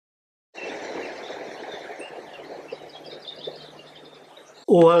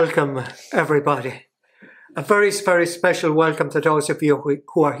Welcome, everybody. A very, very special welcome to those of you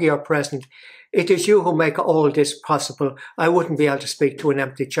who are here present. It is you who make all this possible. I wouldn't be able to speak to an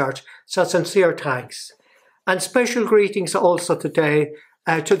empty church, so sincere thanks. And special greetings also today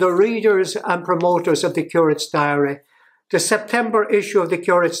to the readers and promoters of the Curate's Diary. The September issue of the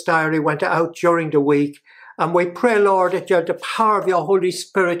Curate's Diary went out during the week, and we pray, Lord, that the power of your Holy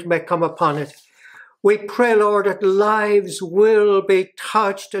Spirit may come upon it. We pray, Lord, that lives will be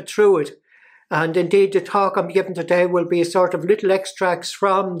touched through it. And indeed, the talk I'm giving today will be a sort of little extracts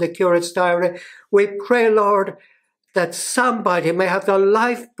from the Curate's Diary. We pray, Lord, that somebody may have their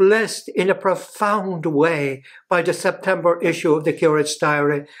life blessed in a profound way by the September issue of the Curate's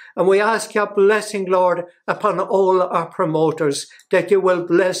Diary. And we ask your blessing, Lord, upon all our promoters, that you will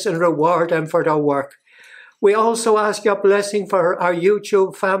bless and reward them for their work. We also ask your blessing for our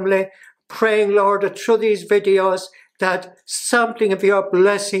YouTube family, praying, Lord, that through these videos, that something of your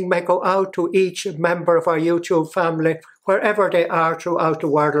blessing may go out to each member of our YouTube family, wherever they are throughout the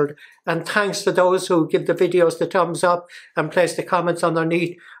world. And thanks to those who give the videos the thumbs up and place the comments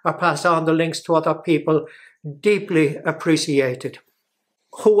underneath or pass on the links to other people. Deeply appreciated.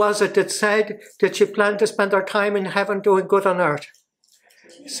 Who was it that said that she planned to spend her time in heaven doing good on earth?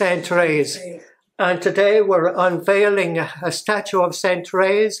 Saint Therese. And today we're unveiling a statue of Saint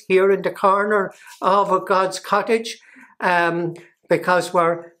Therese here in the corner of God's cottage, because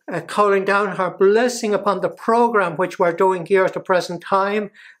we're calling down her blessing upon the program which we're doing here at the present time,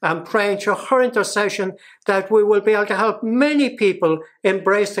 and praying through her intercession that we will be able to help many people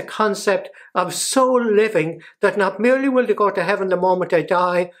embrace the concept of soul living, that not merely will they go to heaven the moment they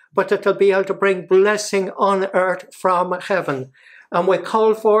die, but that they'll be able to bring blessing on earth from heaven. And we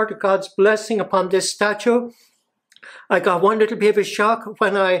call for God's blessing upon this statue. I got one little bit of a shock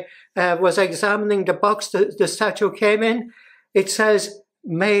when I was examining the box the statue came in. It says,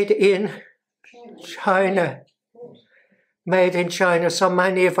 made in China. Made in China. So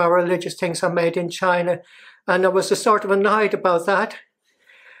many of our religious things are made in China. And I was sort of annoyed about that.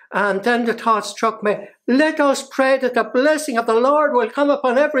 And then the thought struck me, let us pray that the blessing of the Lord will come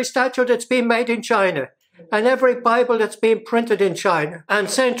upon every statue that's been made in China, and every Bible that's been printed in China. And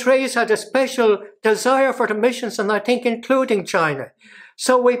St. Therese had a special desire for the missions, and I think including China.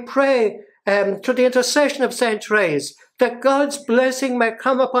 So we pray through the intercession of St. Therese that God's blessing may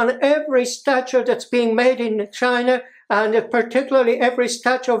come upon every statue that's being made in China, and particularly every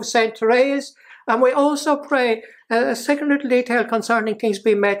statue of St. Therese. And we also pray a second little detail concerning things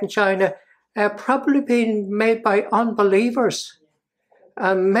being made in China, probably being made by unbelievers.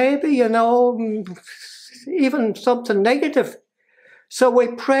 And maybe, even something negative. So we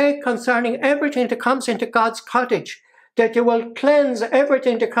pray concerning everything that comes into God's cottage, that you will cleanse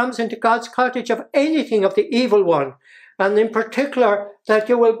everything that comes into God's cottage of anything of the evil one. And in particular, that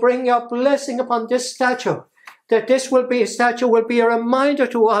you will bring your blessing upon this statue, that this will be a statue, will be a reminder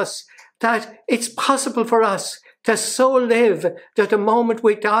to us that it's possible for us to so live that the moment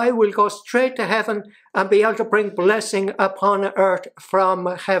we die, we'll go straight to heaven and be able to bring blessing upon earth from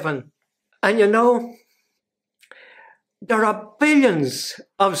heaven. And there are billions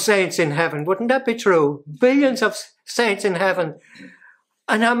of saints in heaven. Wouldn't that be true? Billions of saints in heaven.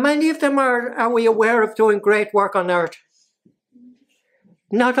 And how many of them are we aware of doing great work on earth?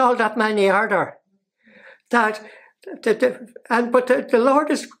 Not all that many are there. But the Lord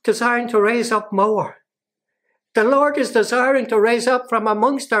is desiring to raise up more. The Lord is desiring to raise up from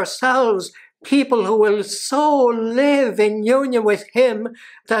amongst ourselves people who will so live in union with Him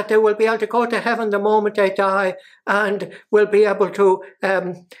that they will be able to go to heaven the moment they die, and will be able to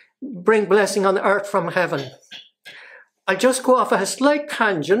bring blessing on earth from heaven. I'll just go off a slight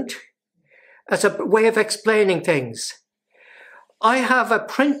tangent as a way of explaining things. I have a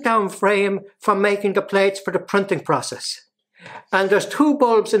print down frame for making the plates for the printing process. And there's 2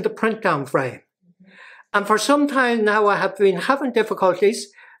 bulbs in the print down frame. And for some time now I have been having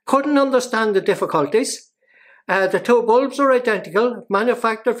difficulties, couldn't understand the difficulties. The 2 bulbs are identical,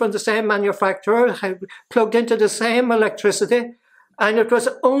 manufactured from the same manufacturer, plugged into the same electricity. And it was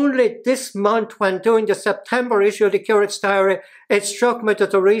only this month, when doing the September issue of the Curate's Diary, it struck me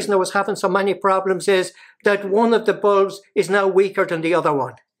that the reason I was having so many problems is that one of the bulbs is now weaker than the other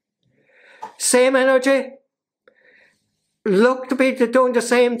one. Same energy, look to be doing the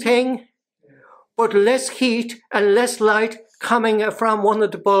same thing, but less heat and less light coming from one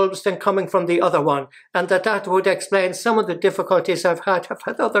of the bulbs than coming from the other one. And that would explain some of the difficulties I've had. I've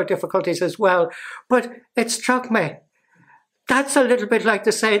had other difficulties as well. But it struck me, that's a little bit like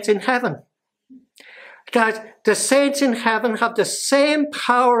the saints in heaven. That the saints in heaven have the same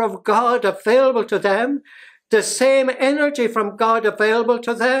power of God available to them the same energy from God available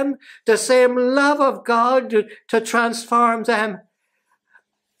to them, the same love of God to transform them.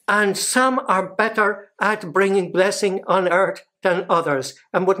 And some are better at bringing blessing on earth than others.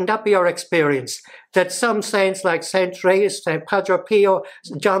 And wouldn't that be our experience? That some saints like Saint Therese, Saint Padre Pio,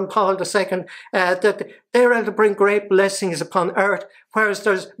 John Paul II, that they're able to bring great blessings upon earth, whereas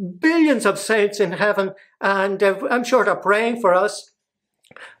there's billions of saints in heaven, and I'm sure they're praying for us,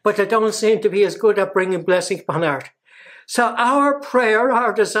 but they don't seem to be as good at bringing blessing upon earth. So our prayer,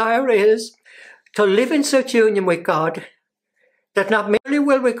 our desire is to live in such union with God that not merely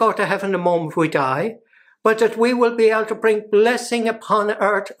will we go to heaven the moment we die, but that we will be able to bring blessing upon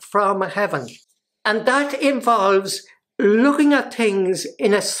earth from heaven. And that involves looking at things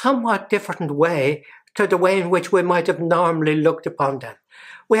in a somewhat different way to the way in which we might have normally looked upon them.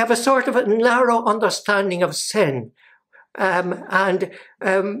 We have a sort of a narrow understanding of sin, and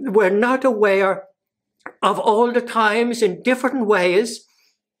we're not aware of all the times in different ways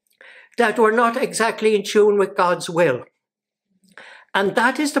that we're not exactly in tune with God's will. And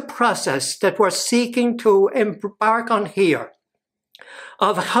that is the process that we're seeking to embark on here,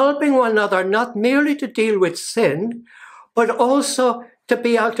 of helping one another not merely to deal with sin, but also to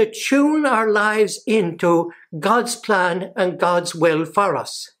be able to tune our lives into God's plan and God's will for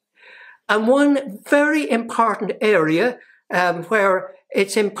us. And one very important area where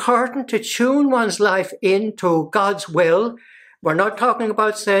it's important to tune one's life into God's will, we're not talking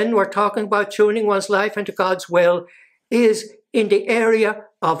about sin, we're talking about tuning one's life into God's will, is in the area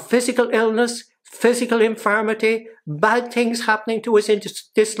of physical illness, physical infirmity, bad things happening to us in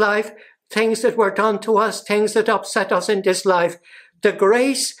this life, things that were done to us, things that upset us in this life. The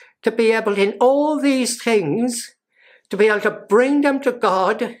grace to be able, in all these things, to be able to bring them to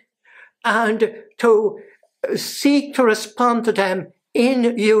God and to seek to respond to them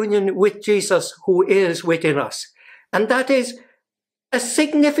in union with Jesus, who is within us. And that is a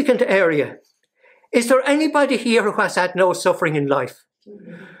significant area. Is there anybody here who has had no suffering in life?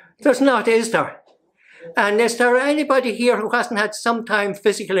 There's not, is there? And is there anybody here who hasn't had sometime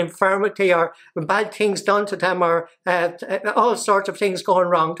physical infirmity or bad things done to them or all sorts of things going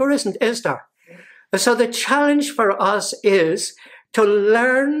wrong? There isn't, is there? So the challenge for us is to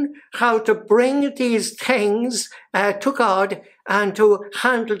learn how to bring these things to God and to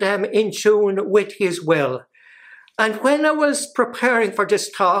handle them in tune with His will. And when I was preparing for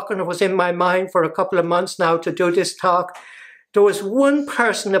this talk, and it was in my mind for a couple of months now to do this talk, there was one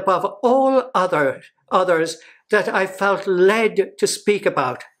person above all others that I felt led to speak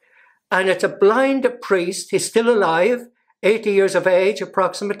about. And it's a blind priest. He's still alive, 80 years of age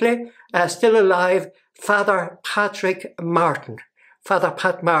approximately, still alive, Father Patrick Martin. Father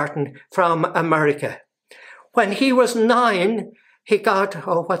Pat Martin from America. When he was 9, he got,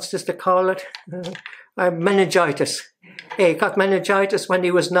 what's this to call it? Meningitis. He got meningitis when he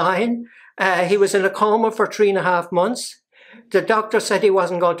was 9. He was in a coma for 3.5 months. The doctor said he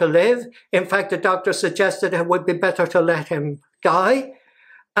wasn't going to live. In fact, the doctor suggested it would be better to let him die.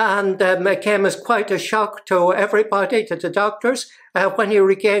 And it came as quite a shock to everybody, to the doctors, when he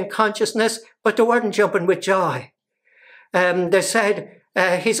regained consciousness, but they weren't jumping with joy. They said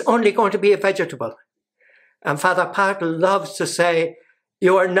he's only going to be a vegetable. And Father Pat loves to say,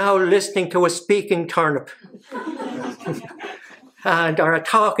 you are now listening to a speaking turnip. Or a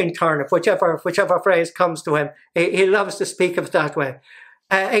talking turnip, whichever phrase comes to him. He loves to speak of it that way.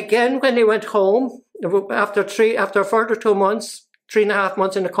 Again, when he went home, after a further 2 months, 3.5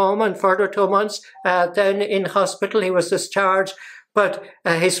 months in a coma and further 2 months, then in hospital, he was discharged. But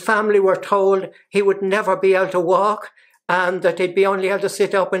his family were told he would never be able to walk, and that he'd be only able to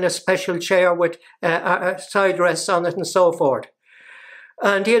sit up in a special chair with side rests on it and so forth.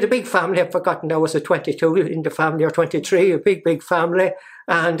 And he had a big family. I've forgotten now, was it 22 in the family or 23, a big family.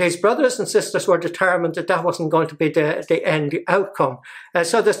 And his brothers and sisters were determined that that wasn't going to be the end outcome.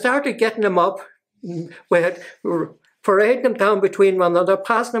 So they started getting him up, parading him down between one another,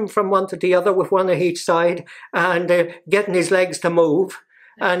 passing him from one to the other with one on each side, and getting his legs to move.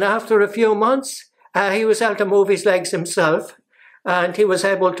 And after a few months, he was able to move his legs himself, and he was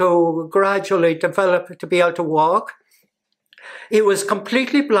able to gradually develop to be able to walk. He was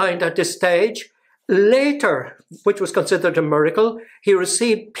completely blind at this stage. Later, which was considered a miracle, he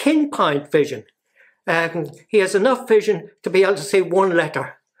received pinpoint vision. He has enough vision to be able to see one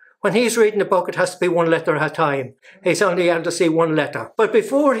letter. When he's reading a book, it has to be one letter at a time. He's only able to see one letter. But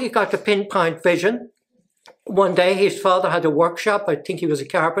before he got the pinpoint vision, one day his father had a workshop. I think he was a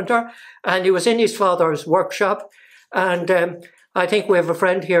carpenter. And he was in his father's workshop. And I think we have a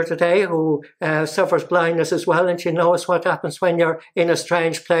friend here today who suffers blindness as well, and she knows what happens when you're in a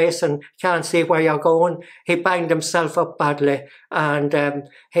strange place and can't see where you're going. He banged himself up badly, and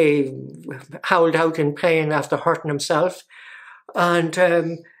he howled out in pain after hurting himself. And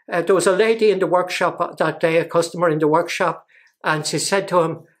there was a lady in the workshop that day, a customer in the workshop, and she said to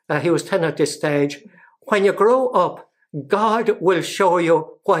him, he was 10 at this stage, "When you grow up, God will show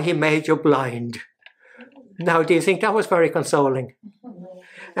you why he made you blind." Now, do you think that was very consoling?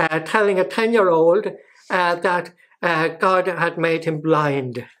 Telling a 10-year-old that God had made him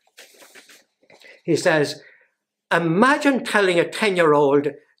blind. He says, imagine telling a 10-year-old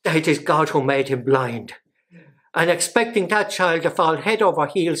that it is God who made him blind, and expecting that child to fall head over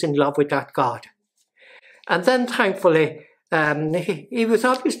heels in love with that God. And then, thankfully, he was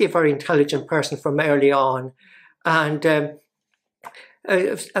obviously a very intelligent person from early on. And a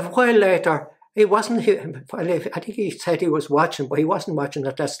while later, I think he said he was watching, but he wasn't watching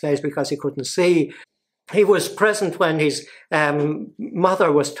at that stage because he couldn't see. He was present when his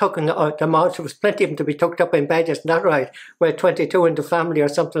mother was tucking them out. There was plenty of them to be tucked up in bed, isn't that right? We're 22 in the family or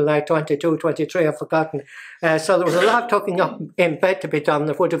something like 22, 23, I've forgotten. So there was a lot of tucking up in bed to be done.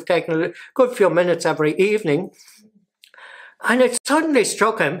 It would have taken a good few minutes every evening. And it suddenly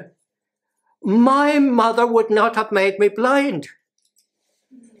struck him, my mother would not have made me blind.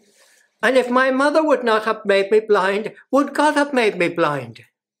 And if my mother would not have made me blind, would God have made me blind?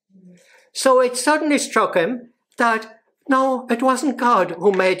 So it suddenly struck him that, no, it wasn't God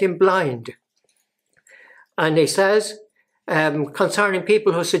who made him blind. And he says, concerning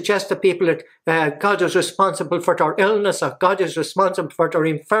people who suggest to people that God is responsible for their illness or God is responsible for their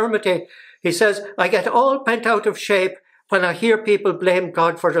infirmity, he says, I get all bent out of shape when I hear people blame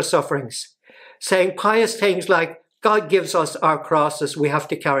God for their sufferings, saying pious things like, God gives us our crosses, we have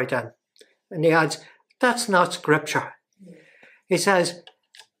to carry them. And he adds, that's not scripture. He says,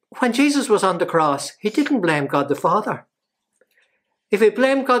 when Jesus was on the cross, he didn't blame God the Father. If he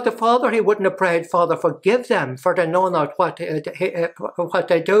blamed God the Father, he wouldn't have prayed, Father, forgive them, for they know not what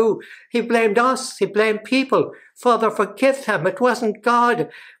they do. He blamed us. He blamed people. Father, forgive them. It wasn't God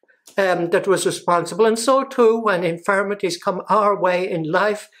that was responsible. And so too, when infirmities come our way in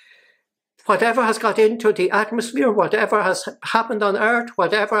life, whatever has got into the atmosphere, whatever has happened on earth,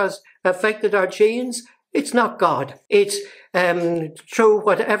 whatever has affected our genes, it's not God. It's through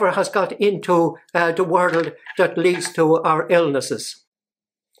whatever has got into the world that leads to our illnesses.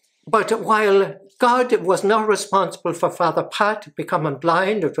 But while God was not responsible for Father Pat becoming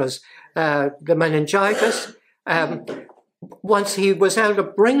blind, it was the meningitis, once he was able to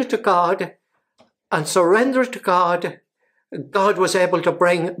bring it to God and surrender it to God, God was able to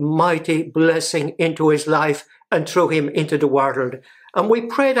bring mighty blessing into his life and through him into the world. And we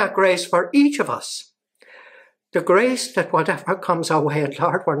pray that grace for each of us. The grace that whatever comes our way, and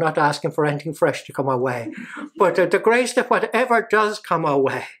Lord, we're not asking for anything fresh to come our way, but the grace that whatever does come our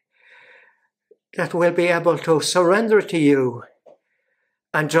way, that we'll be able to surrender to you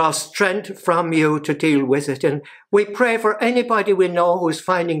and draw strength from you to deal with it. And we pray for anybody we know who's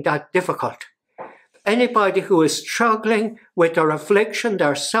finding that difficult. Anybody who is struggling with their affliction,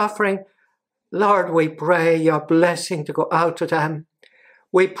 their suffering, Lord, we pray your blessing to go out to them.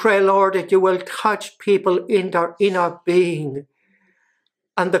 We pray, Lord, that you will touch people in their inner being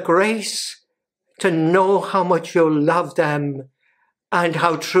and the grace to know how much you love them and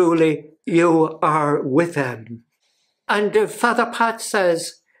how truly you are with them. And Father Pat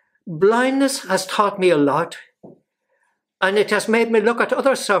says, blindness has taught me a lot. And it has made me look at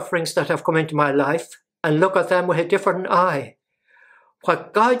other sufferings that have come into my life and look at them with a different eye.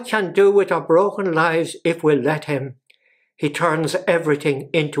 What God can do with our broken lives if we let him, he turns everything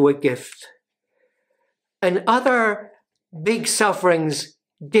into a gift. And other big sufferings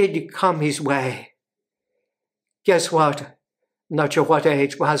did come his way. Guess what? Not sure what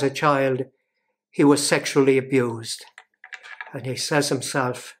age, but as a child, he was sexually abused. And he says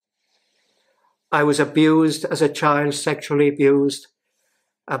himself, I was abused as a child, sexually abused.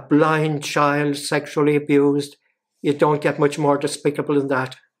 A blind child, sexually abused. You don't get much more despicable than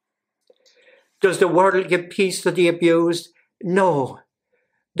that. Does the world give peace to the abused? No.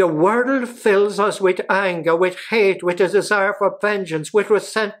 The world fills us with anger, with hate, with a desire for vengeance, with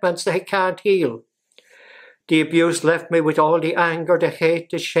resentments they can't heal. The abuse left me with all the anger, the hate,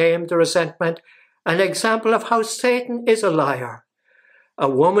 the shame, the resentment, an example of how Satan is a liar. A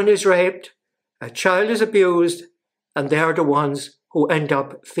woman is raped, a child is abused, and they are the ones who end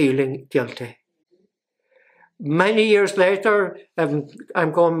up feeling guilty. Many years later,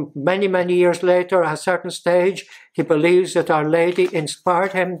 many years later, at a certain stage, he believes that Our Lady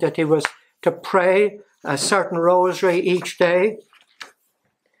inspired him, that he was to pray a certain rosary each day.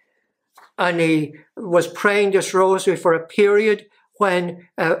 And he was praying this rosary for a period when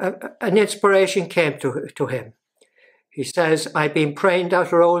an inspiration came to him. He says, I've been praying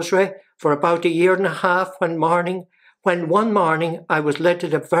that rosary for about 1.5 years when one morning I was led to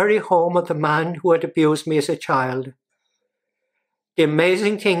the very home of the man who had abused me as a child. The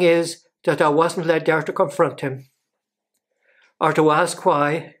amazing thing is that I wasn't led there to confront him, or to ask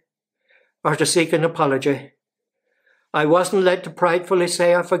why, or to seek an apology. I wasn't led to pridefully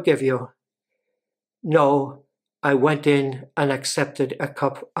say, I forgive you. No, I went in and accepted a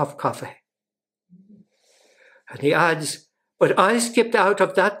cup of coffee. And he adds, but I skipped out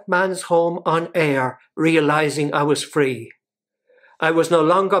of that man's home on air, realizing I was free. I was no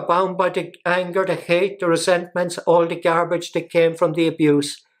longer bound by the anger, the hate, the resentments, all the garbage that came from the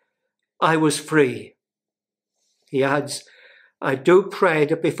abuse. I was free. He adds, I do pray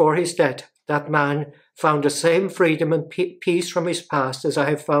that before his death, that man found the same freedom and peace from his past as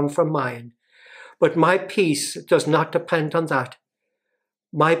I have found from mine. But my peace does not depend on that.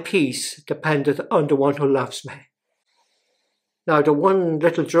 My peace depended on the one who loves me. Now, the one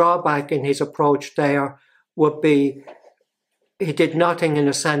little drawback in his approach there would be he did nothing in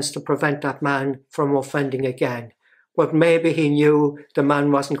a sense to prevent that man from offending again. But maybe he knew the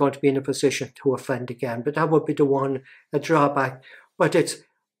man wasn't going to be in a position to offend again. But that would be the one drawback. But it's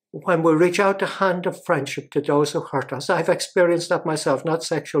when we reach out the hand of friendship to those who hurt us. I've experienced that myself, not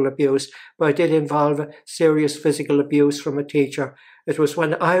sexual abuse, but it did involve serious physical abuse from a teacher. It was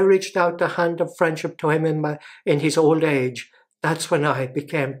when I reached out the hand of friendship to him in his old age, that's when I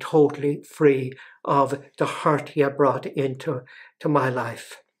became totally free of the hurt he had brought into my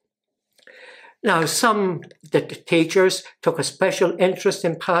life. Now, the teachers took a special interest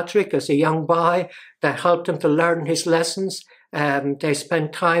in Patrick as a young boy. They helped him to learn his lessons. They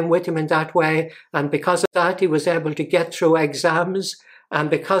spent time with him in that way. And because of that, he was able to get through exams. And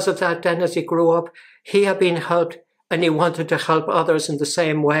because of that, then as he grew up, he had been helped and he wanted to help others in the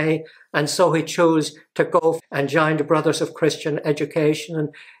same way. And so he chose to go and join the Brothers of Christian Education. And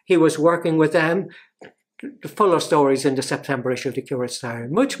he was working with them. The fuller stories in the September issue of the Curate's Diary.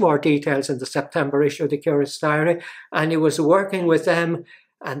 Much more details in the September issue of the Curate's Diary. And he was working with them.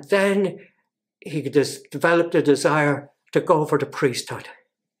 And then he just developed a desire to go for the priesthood.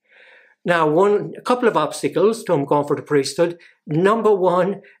 Now, a couple of obstacles to him going for the priesthood. Number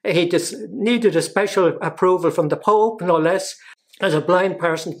one, he just needed a special approval from the Pope, no less, as a blind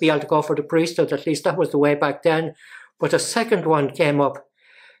person to be able to go for the priesthood. At least that was the way back then. But a second one came up.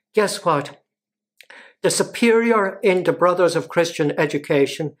 Guess what? The superior in the Brothers of Christian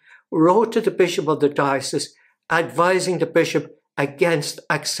Education wrote to the bishop of the diocese advising the bishop against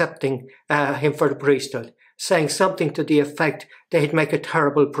accepting him for the priesthood, saying something to the effect that he'd make a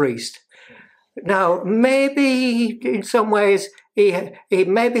terrible priest. Now, maybe in some ways,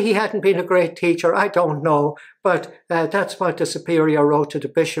 maybe he hadn't been a great teacher, I don't know, but that's what the superior wrote to the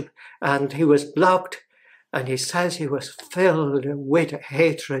bishop, and he was blocked, and he says he was filled with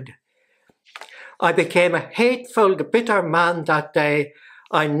hatred. I became a hateful, bitter man that day.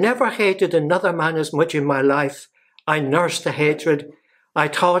 I never hated another man as much in my life. I nursed the hatred. I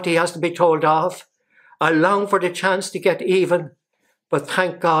thought he has to be told off. I longed for the chance to get even. But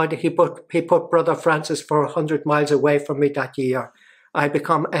thank God he put Brother Francis for 100 miles away from me that year. I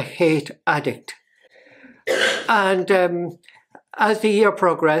become a hate addict. And as the year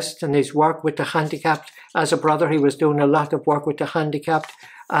progressed and his work with the handicapped, as a brother, he was doing a lot of work with the handicapped.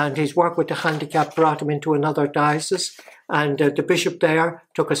 And his work with the handicapped brought him into another diocese. And the bishop there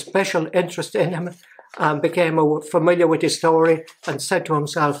took a special interest in him and became familiar with his story and said to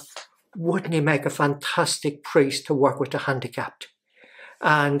himself, wouldn't he make a fantastic priest to work with the handicapped?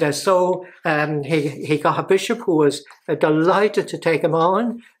 And so he got a bishop who was delighted to take him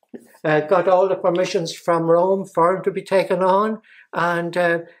on, got all the permissions from Rome for him to be taken on. And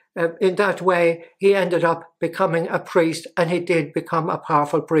in that way, he ended up becoming a priest, and he did become a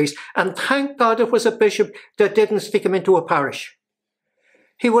powerful priest. And thank God it was a bishop that didn't stick him into a parish.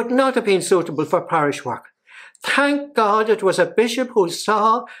 He would not have been suitable for parish work. Thank God it was a bishop who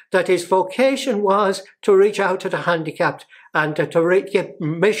saw that his vocation was to reach out to the handicapped and to give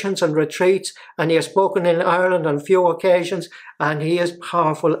missions and retreats. And he has spoken in Ireland on a few occasions, and he is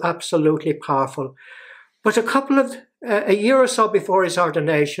powerful, absolutely powerful. But a year or so before his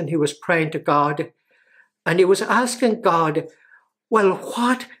ordination, he was praying to God, and he was asking God, well,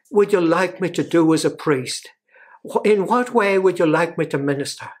 what would you like me to do as a priest? In what way would you like me to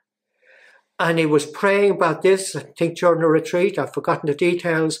minister? And he was praying about this, I think during a retreat, I've forgotten the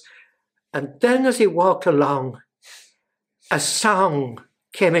details. And then as he walked along, a song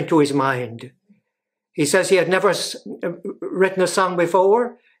came into his mind. He says he had never written a song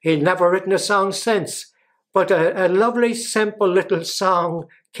before. He'd never written a song since. But a lovely, simple little song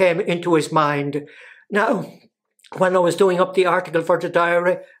came into his mind. Now, when I was doing up the article for the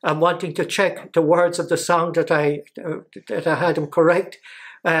diary and wanting to check the words of the song that I had him correct,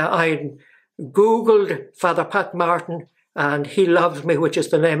 I Googled Father Pat Martin and He Loves Me, which is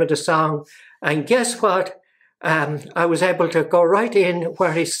the name of the song. And guess what? I was able to go right in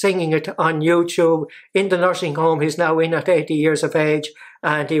where he's singing it on YouTube in the nursing home he's now in at 80 years of age,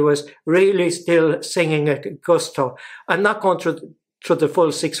 and he was really still singing it gusto. I'm not going through the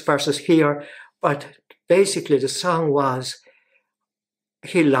full 6 verses here, but basically the song was,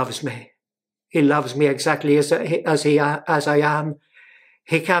 He loves me. He loves me exactly as I am.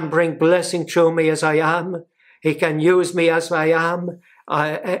 He can bring blessing through me as I am. He can use me as I am.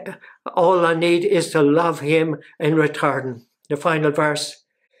 All I need is to love him in return. The final verse.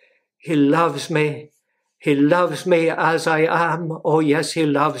 He loves me. He loves me as I am. Oh yes, he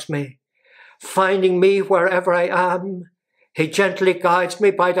loves me. Finding me wherever I am. He gently guides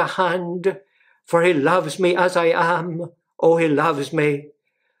me by the hand. For he loves me as I am. Oh, he loves me.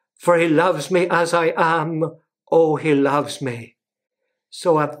 For he loves me as I am. Oh, he loves me.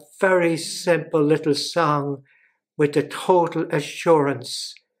 So a very simple little song with the total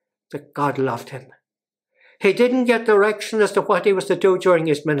assurance that God loved him. He didn't get direction as to what he was to do during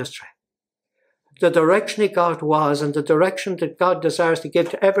his ministry. The direction he got was, and the direction that God desires to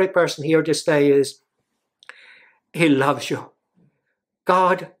give to every person here this day is, he loves you.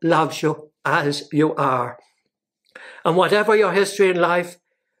 God loves you as you are. And whatever your history in life,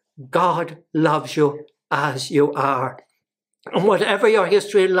 God loves you as you are. And whatever your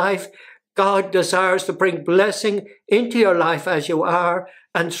history in life, God desires to bring blessing into your life as you are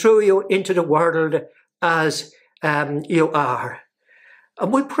and through you into the world as you are.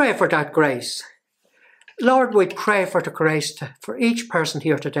 And we pray for that grace. Lord, we pray for the grace for each person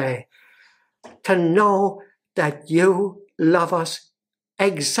here today to know that you love us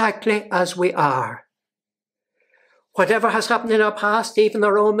exactly as we are. Whatever has happened in our past, even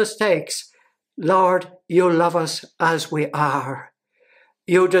our own mistakes, Lord, you love us as we are.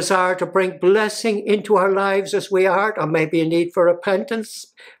 You desire to bring blessing into our lives as we are. There may be a need for repentance,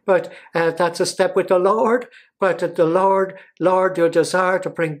 but that's a step with the Lord. But the Lord, you desire to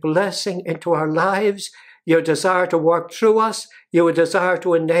bring blessing into our lives. You desire to work through us. You desire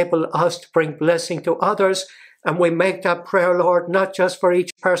to enable us to bring blessing to others. And we make that prayer, Lord, not just for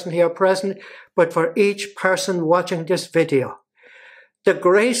each person here present, but for each person watching this video. The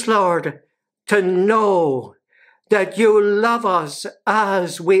grace, Lord, to know that you love us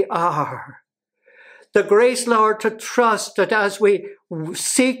as we are. The grace, Lord, to trust that as we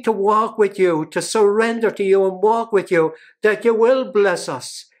seek to walk with you, to surrender to you and walk with you, that you will bless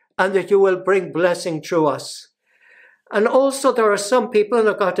us and that you will bring blessing through us. And also there are some people, and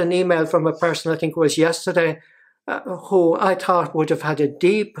I got an email from a person, I think it was yesterday, who I thought would have had a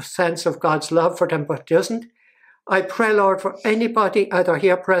deep sense of God's love for them, but doesn't. I pray, Lord, for anybody either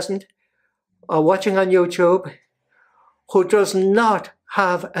here present or watching on YouTube who does not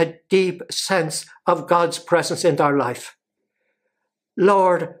have a deep sense of God's presence in their life.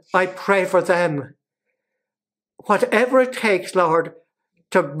 Lord, I pray for them. Whatever it takes, Lord,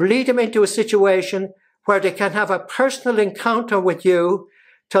 to lead them into a situation where they can have a personal encounter with you,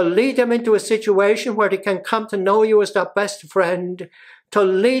 to lead them into a situation where they can come to know you as their best friend, to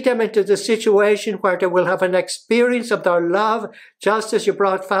lead them into the situation where they will have an experience of their love, just as you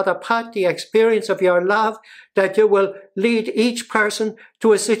brought Father Pat, the experience of your love, that you will lead each person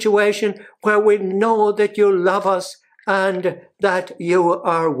to a situation where we know that you love us and that you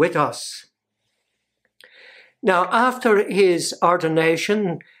are with us. Now, after his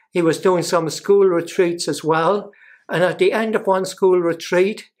ordination, he was doing some school retreats as well. And at the end of one school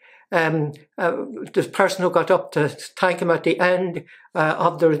retreat, the person who got up to thank him at the end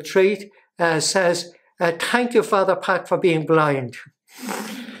of the retreat says, thank you, Father Pat, for being blind.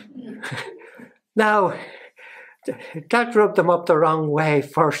 Now, that rubbed them up the wrong way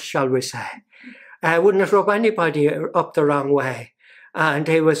first, shall we say. Wouldn't it rub anybody up the wrong way? And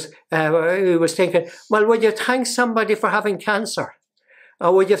he was thinking, well, would you thank somebody for having cancer?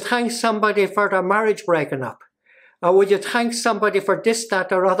 Or would you thank somebody for their marriage breaking up? Or would you thank somebody for this,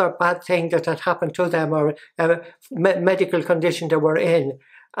 that, or other bad thing that had happened to them, or a medical condition they were in?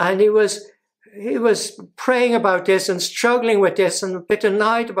 And he was praying about this and struggling with this and a bit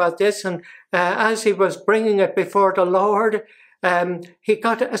annoyed about this. And as he was bringing it before the Lord, he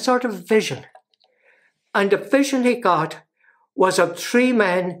got a sort of vision. And the vision he got was of 3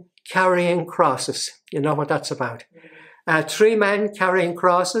 men carrying crosses. You know what that's about. 3 men carrying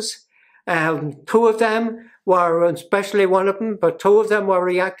crosses. Two of them were, especially one of them, but two of them were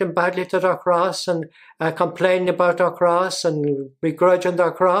reacting badly to their cross and complaining about their cross and begrudging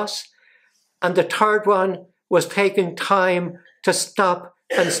their cross. And the third one was taking time to stop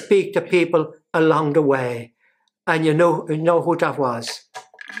and speak to people along the way. And you know who that was.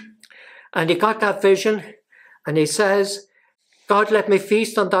 And he got that vision, and he says, God let me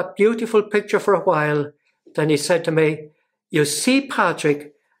feast on that beautiful picture for a while. Then he said to me, you see,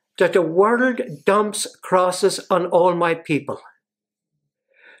 Patrick, that the world dumps crosses on all my people.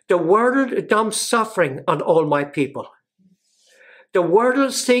 The world dumps suffering on all my people. The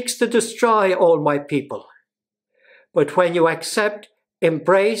world seeks to destroy all my people. But when you accept,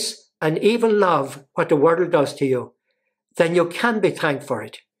 embrace, and even love what the world does to you, then you can be thanked for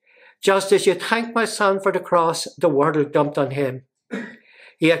it. Just as you thank my son for the cross the world dumped on him.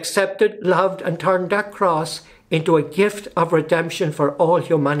 He accepted, loved, and turned that cross into a gift of redemption for all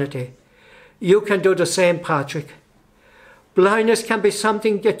humanity. You can do the same, Patrick. Blindness can be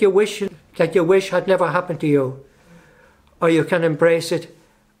something that you wish had never happened to you. Or you can embrace it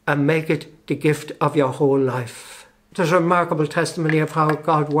and make it the gift of your whole life. There's a remarkable testimony of how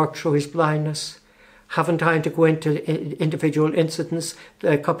God worked through his blindness. Haven't time to go into individual incidents.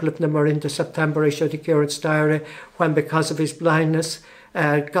 A couple of them are into September issue of the Curate's Diary, when because of his blindness,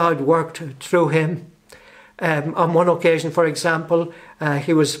 God worked through him. On one occasion, for example,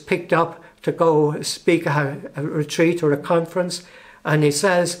 he was picked up to go speak at a retreat or a conference, and he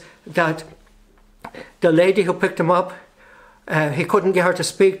says that the lady who picked him up, he couldn't get her to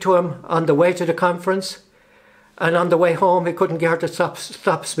speak to him on the way to the conference, and on the way home he couldn't get her to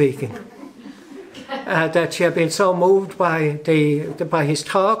stop speaking. That she had been so moved by his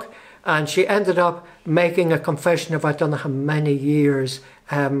talk, and she ended up making a confession of I don't know how many years,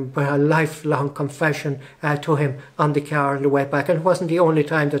 but a lifelong confession to him on the car on the way back. And it wasn't the only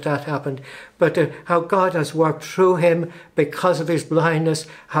time that happened, but how God has worked through him because of his blindness,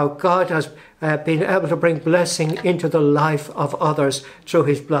 how God has been able to bring blessing into the life of others through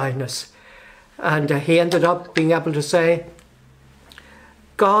his blindness. And he ended up being able to say,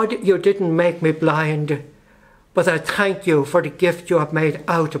 God, you didn't make me blind, but I thank you for the gift you have made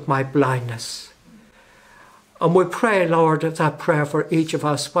out of my blindness. And we pray, Lord, that prayer for each of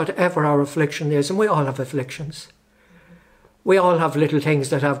us, whatever our affliction is, and we all have afflictions. We all have little things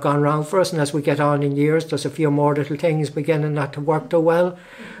that have gone wrong for us, and as we get on in years, there's a few more little things beginning not to work too well.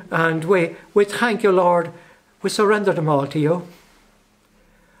 And we thank you, Lord, we surrender them all to you.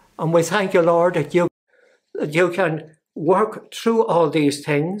 And we thank you, Lord, that you can work through all these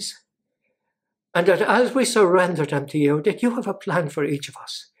things, and that as we surrender them to you, that you have a plan for each of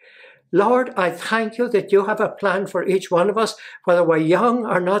us. Lord, I thank you that you have a plan for each one of us, whether we're young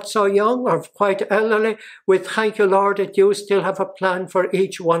or not so young or quite elderly. We thank you, Lord, that you still have a plan for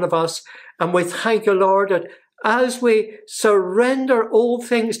each one of us. And we thank you, Lord, that as we surrender all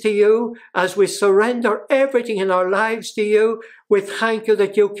things to you, as we surrender everything in our lives to you, we thank you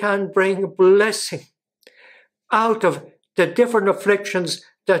that you can bring blessing out of the different afflictions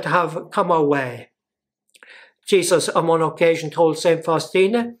that have come our way. Jesus on one occasion told St.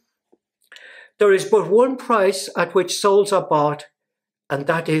 Faustina, there is but one price at which souls are bought, and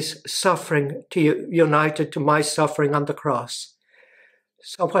that is suffering united to my suffering on the cross.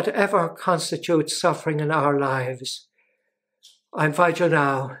 So whatever constitutes suffering in our lives, I invite you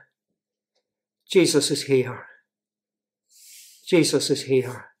now, Jesus is here. Jesus is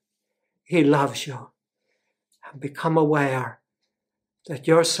here. He loves you. And become aware that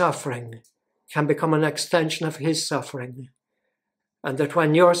your suffering can become an extension of his suffering. And that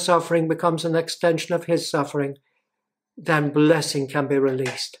when your suffering becomes an extension of his suffering, then blessing can be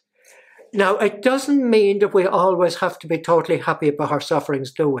released. Now, it doesn't mean that we always have to be totally happy about our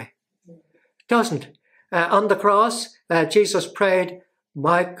sufferings, do we? It doesn't. On the cross, Jesus prayed,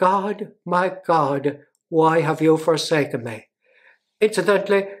 my God, why have you forsaken me?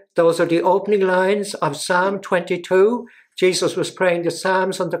 Incidentally, those are the opening lines of Psalm 22. Jesus was praying the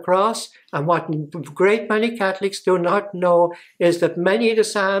Psalms on the cross, and what a great many Catholics do not know is that many of the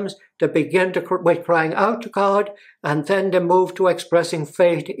Psalms, they begin with crying out to God, and then they move to expressing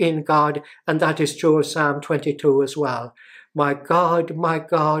faith in God, and that is true of Psalm 22 as well. My God,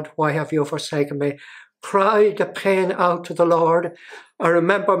 why have you forsaken me? Cry the pain out to the Lord. I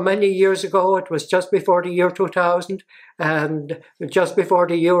remember many years ago, it was just before the year 2000, and just before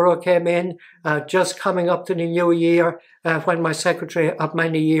the euro came in, just coming up to the new year, when my secretary of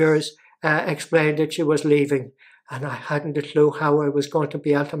many years explained that she was leaving. And I hadn't a clue how I was going to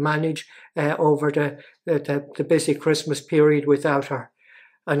be able to manage over the busy Christmas period without her.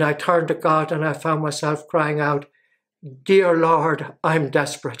 And I turned to God and I found myself crying out, Dear Lord, I'm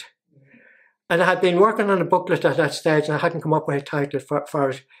desperate. And I had been working on a booklet at that stage, and I hadn't come up with a title for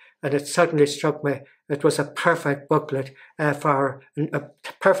it. And it suddenly struck me it was a perfect booklet for a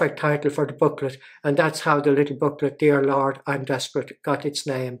perfect title for the booklet. And that's how the little booklet, Dear Lord, I'm Desperate, got its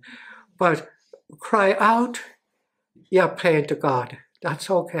name. But cry out, you're praying to God. That's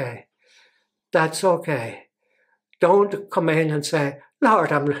okay. That's okay. Don't come in and say,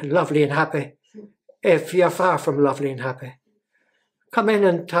 Lord, I'm lovely and happy, if you're far from lovely and happy. Come in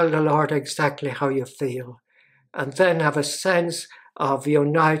and tell the Lord exactly how you feel, and then have a sense of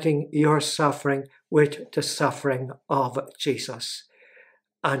uniting your suffering with the suffering of Jesus.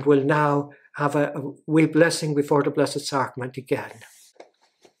 And we'll now have a wee blessing before the Blessed Sacrament again.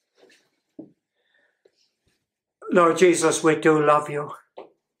 Lord Jesus, we do love you.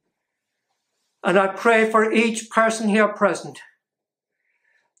 And I pray for each person here present,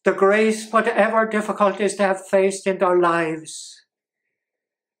 the grace, whatever difficulties they have faced in their lives,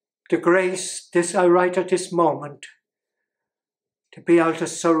 the grace, this I write at this moment, to be able to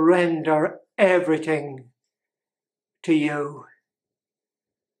surrender everything to you.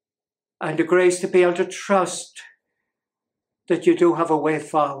 And the grace to be able to trust that you do have a way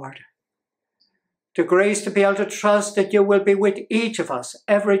forward. The grace to be able to trust that you will be with each of us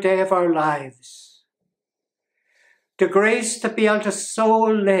every day of our lives. The grace to be able to so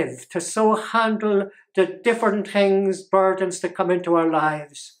live, to so handle the different things, burdens that come into our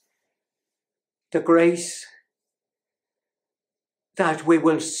lives. The grace that we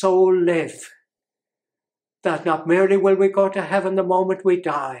will so live that not merely will we go to heaven the moment we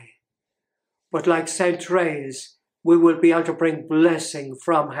die, but like St. Therese, we will be able to bring blessing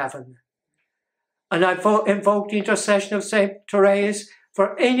from heaven. And I invoke the intercession of St. Therese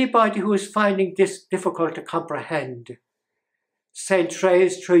for anybody who is finding this difficult to comprehend. St.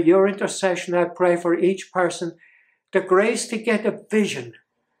 Therese, through your intercession, I pray for each person the grace to get a vision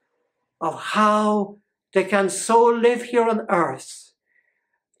of how they can so live here on earth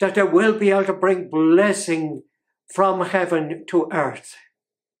that they will be able to bring blessing from heaven to earth.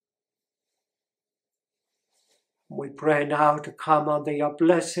 We pray now to come under your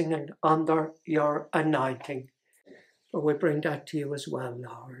blessing and under your anointing. But we bring that to you as well,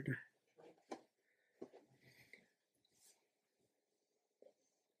 Lord.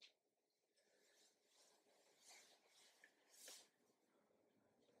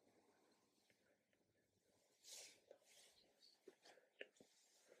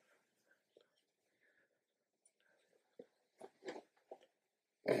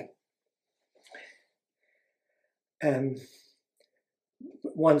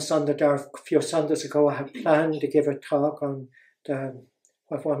 One Sunday there, a few Sundays ago, I had planned to give a talk on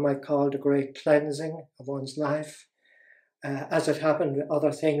what one might call the great cleansing of one's life. As it happened,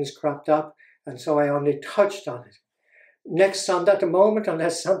 other things cropped up, and so I only touched on it. Next Sunday, at the moment,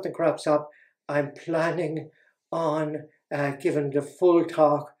 unless something crops up, I'm planning on giving the full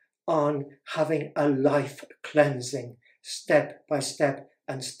talk on having a life cleansing, step by step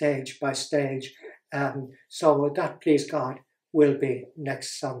and stage by stage. So that, please God, will be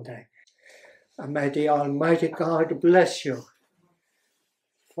next Sunday. And may the Almighty God bless you,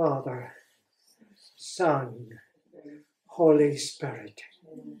 Father, Son, Holy Spirit.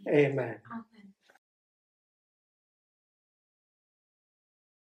 Amen.